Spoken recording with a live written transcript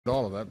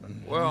all of that.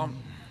 Well,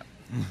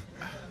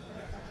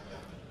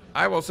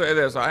 I will say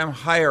this: I'm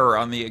higher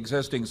on the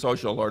existing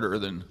social order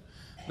than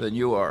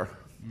you are.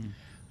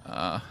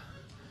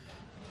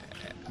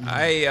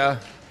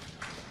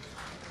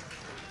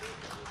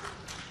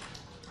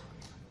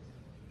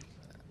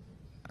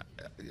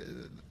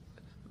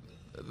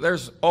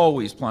 There's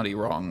always plenty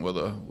wrong with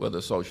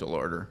a social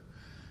order,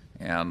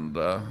 and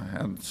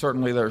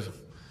certainly there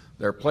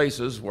are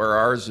places where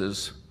ours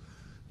is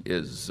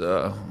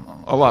a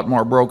lot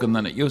more broken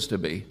than it used to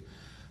be.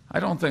 I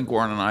don't think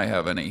Warren and I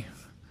have any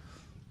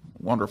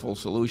wonderful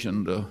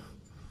solution to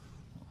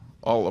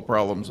all the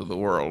problems of the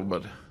world,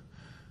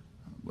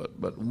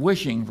 but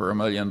wishing for $1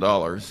 million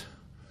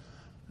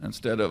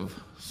instead of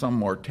some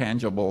more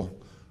tangible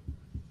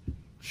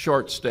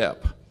short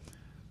step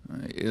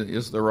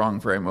is the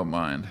wrong frame of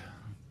mind.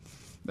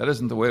 That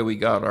isn't the way we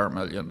got our $1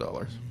 million.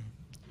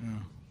 Yeah.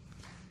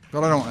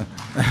 But I don't.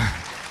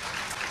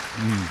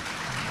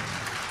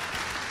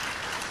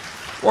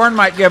 Warren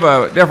might give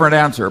a different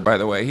answer, by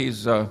the way.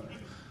 He's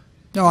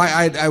No,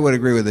 I would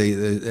agree with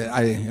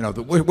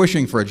the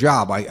wishing for a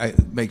job.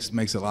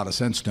 Makes a lot of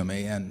sense to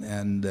me,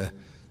 and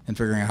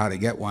figuring out how to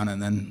get one,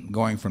 and then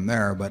going from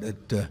there. But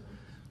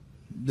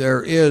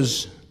there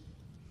is,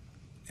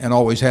 and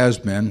always has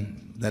been.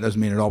 That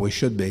doesn't mean it always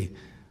should be,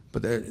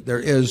 but there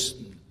is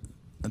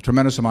a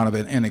tremendous amount of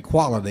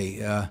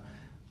inequality.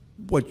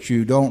 What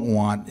you don't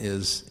want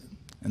is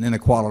an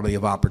inequality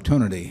of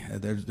opportunity.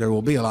 There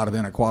will be a lot of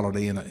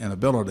inequality in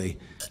ability.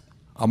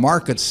 A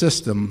market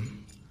system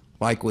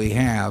like we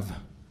have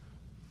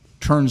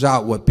turns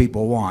out what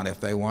people want.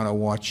 If they want to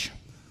watch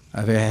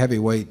a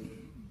heavyweight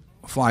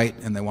fight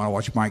and they want to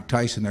watch Mike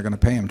Tyson, they're going to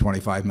pay him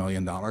 $25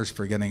 million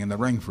for getting in the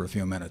ring for a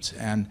few minutes.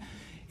 And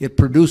it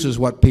produces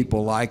what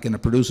people like, and it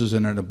produces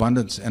in an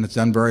abundance, and it's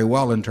done very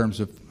well in terms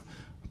of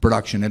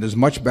production. It is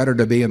much better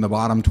to be in the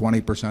bottom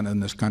 20% in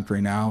this country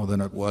now than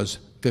it was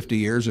 50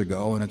 years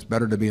ago, and it's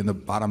better to be in the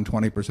bottom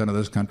 20% of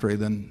this country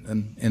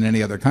than in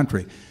any other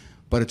country.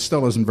 But it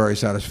still isn't very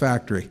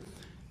satisfactory.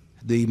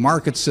 The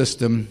market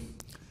system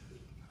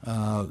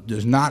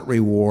does not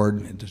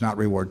reward. It does not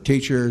reward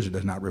teachers. It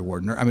does not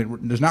reward.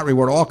 It does not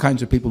reward all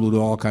kinds of people who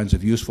do all kinds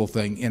of useful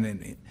things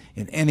in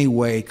any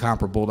way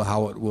comparable to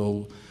how it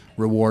will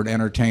reward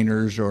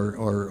entertainers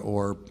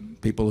or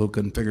people who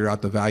can figure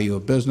out the value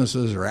of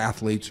businesses or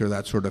athletes or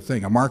that sort of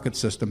thing. A market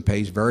system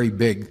pays very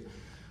big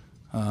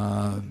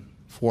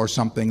for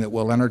something that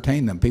will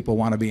entertain them. People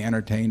want to be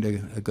entertained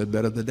a good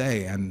bit of the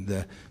day,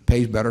 and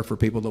pays better for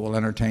people that will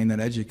entertain than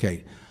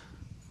educate.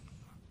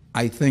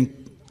 I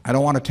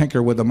don't want to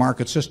tinker with the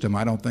market system.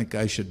 I don't think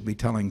I should be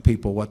telling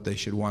people what they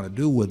should want to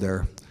do with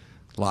their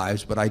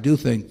lives, but I do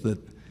think that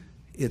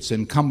it's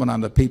incumbent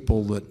on the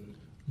people that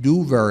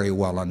do very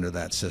well under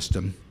that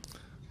system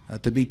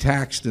to be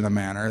taxed in a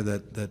manner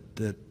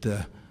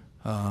that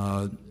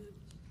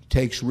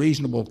takes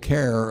reasonable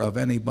care of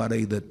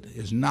anybody that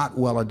is not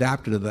well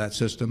adapted to that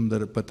system,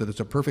 but that it's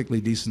a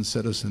perfectly decent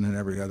citizen in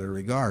every other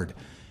regard.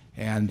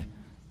 And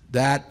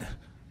that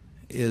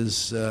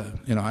is, I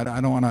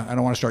don't want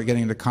to start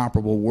getting into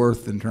comparable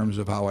worth in terms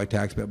of how I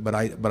tax, but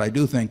I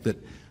do think that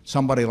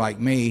somebody like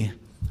me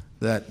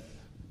that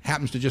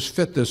happens to just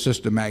fit this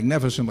system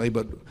magnificently,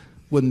 but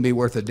wouldn't be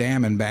worth a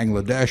damn in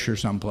Bangladesh or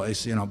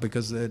someplace,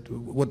 because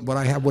what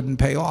I have wouldn't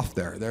pay off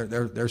there.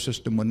 Their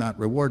system would not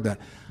reward that.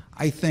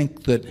 I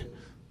think that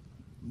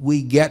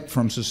we get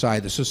from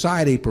society. This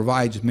society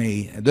provides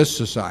me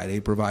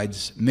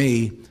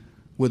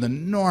with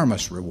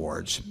enormous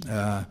rewards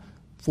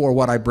for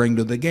what I bring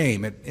to the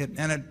game.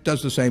 And it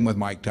does the same with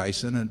Mike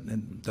Tyson, and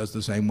it does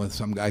the same with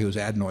some guy whose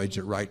adenoids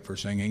are right for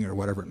singing or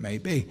whatever it may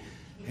be.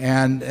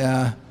 And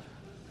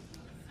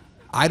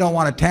I don't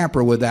want to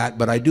tamper with that,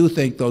 but I do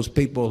think those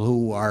people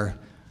who are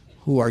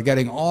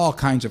getting all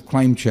kinds of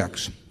claim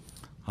checks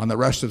on the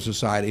rest of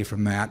society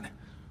from that,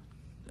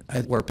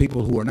 where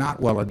people who are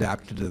not well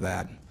adapted to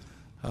that,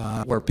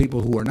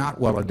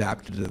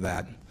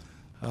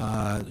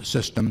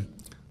 system,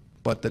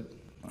 but that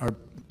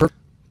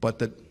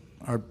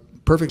are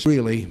perfectly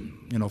really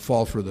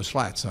fall through the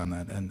slats on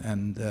that.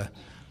 And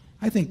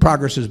I think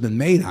progress has been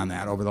made on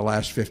that over the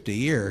last 50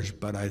 years,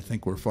 but I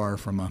think we're far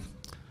from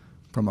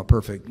a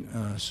perfect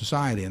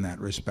society in that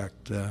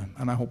respect,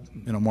 and I hope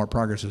more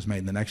progress is made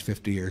in the next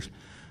 50 years.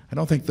 I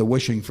don't think the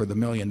wishing for the $1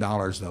 million,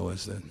 though,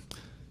 is that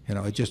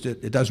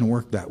it doesn't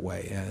work that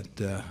way.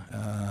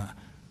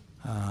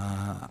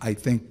 I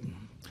think,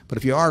 but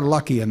if you are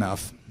lucky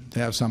enough to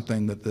have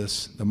something that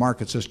the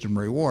market system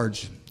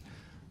rewards,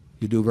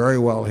 you do very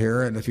well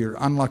here. And if you're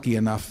unlucky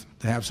enough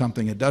to have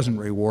something it doesn't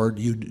reward,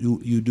 you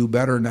do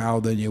better now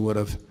than you would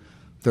have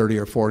 30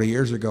 or 40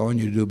 years ago, and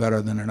you do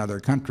better than in other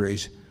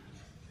countries.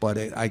 But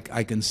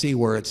I can see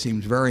where it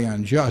seems very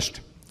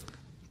unjust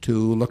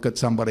to look at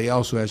somebody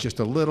else who has just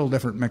a little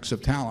different mix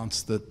of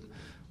talents that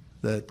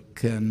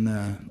can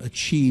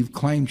achieve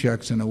claim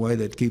checks in a way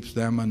that keeps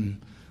them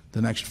and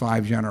the next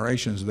 5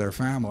 generations of their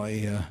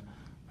family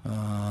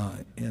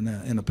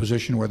in a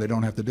position where they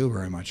don't have to do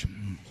very much.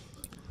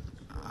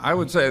 I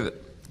would say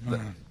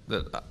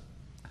that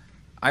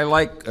I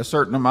like a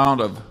certain amount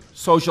of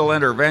social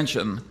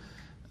intervention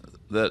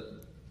that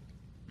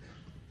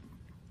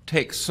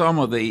takes some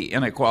of the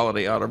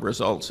inequality out of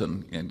results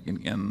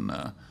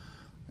in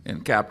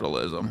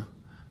capitalism.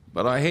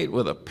 But I hate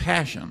with a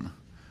passion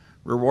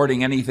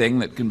rewarding anything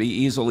that can be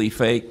easily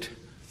faked,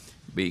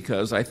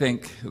 because I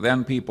think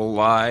then people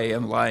lie,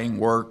 and lying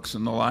works,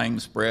 and the lying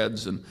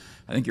spreads, and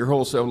I think your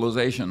whole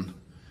civilization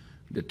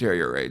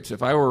deteriorates.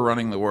 If I were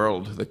running the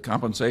world, the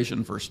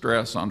compensation for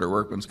stress under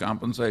workman's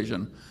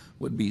compensation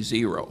would be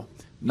zero.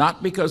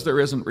 Not because there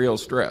isn't real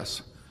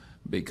stress,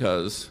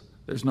 because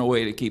there's no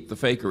way to keep the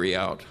fakery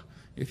out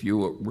if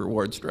you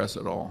reward stress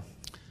at all.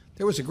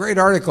 There was a great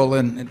article,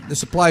 and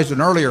this applies to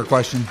an earlier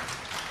question.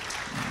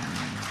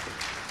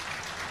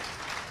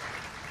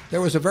 There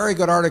was a very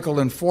good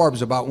article in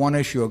Forbes about one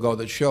issue ago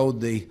that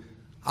showed the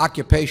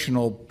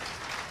occupational.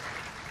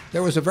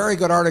 There was a very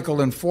good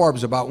article in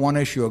Forbes about one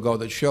issue ago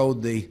that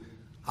showed the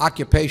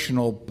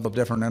occupational of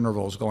different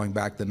intervals going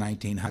back to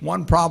 1900.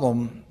 One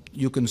problem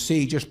you can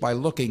see just by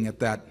looking at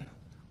that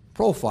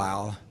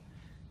profile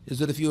is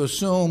that if you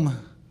assume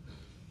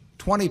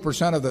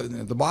 20%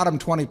 of the bottom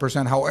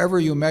 20%, however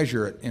you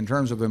measure it in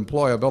terms of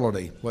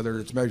employability, whether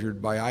it's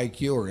measured by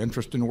IQ or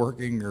interest in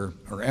working or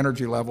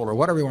energy level or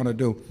whatever you want to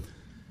do,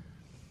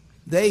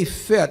 they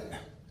fit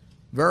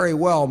very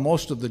well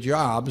most of the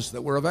jobs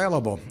that were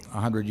available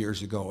 100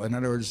 years ago. In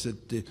other words,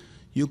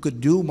 you could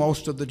do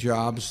most of the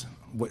jobs,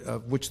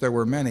 of which there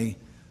were many,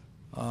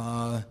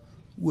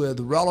 with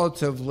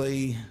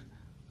relatively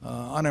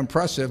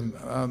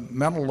unimpressive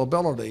mental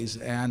abilities.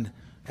 And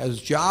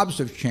as jobs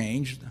have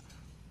changed,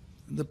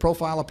 the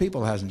profile of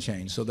people hasn't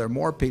changed. So there are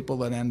more people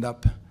that end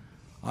up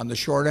on the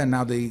short end.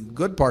 Now, the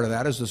good part of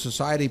that is the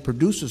society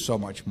produces so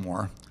much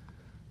more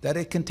that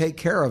it can take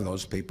care of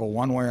those people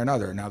one way or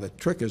another. Now, the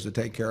trick is to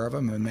take care of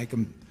them and make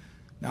them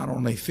not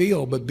only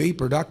feel, but be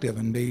productive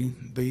and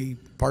be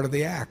part of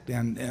the act.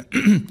 And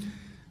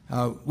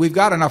we've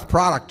got enough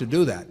product to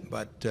do that,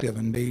 but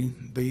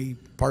be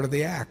part of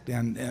the act.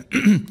 And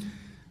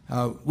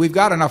we've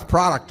got enough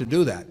product to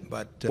do that,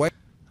 but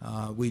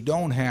we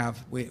don't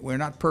have. We're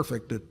not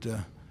perfect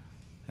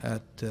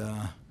at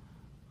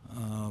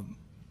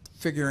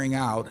figuring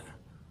out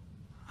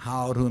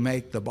how to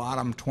make the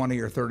bottom 20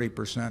 or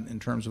 30%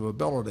 in terms of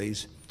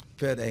abilities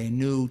fit a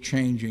new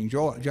changing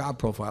job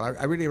profile.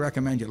 I really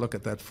recommend you look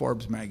at that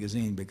Forbes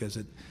magazine, because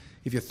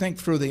if you think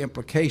through the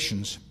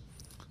implications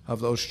of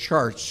those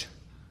charts,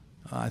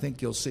 I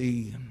think you'll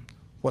see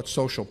what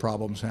social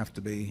problems have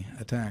to be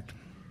attacked.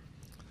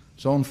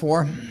 Zone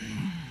 4.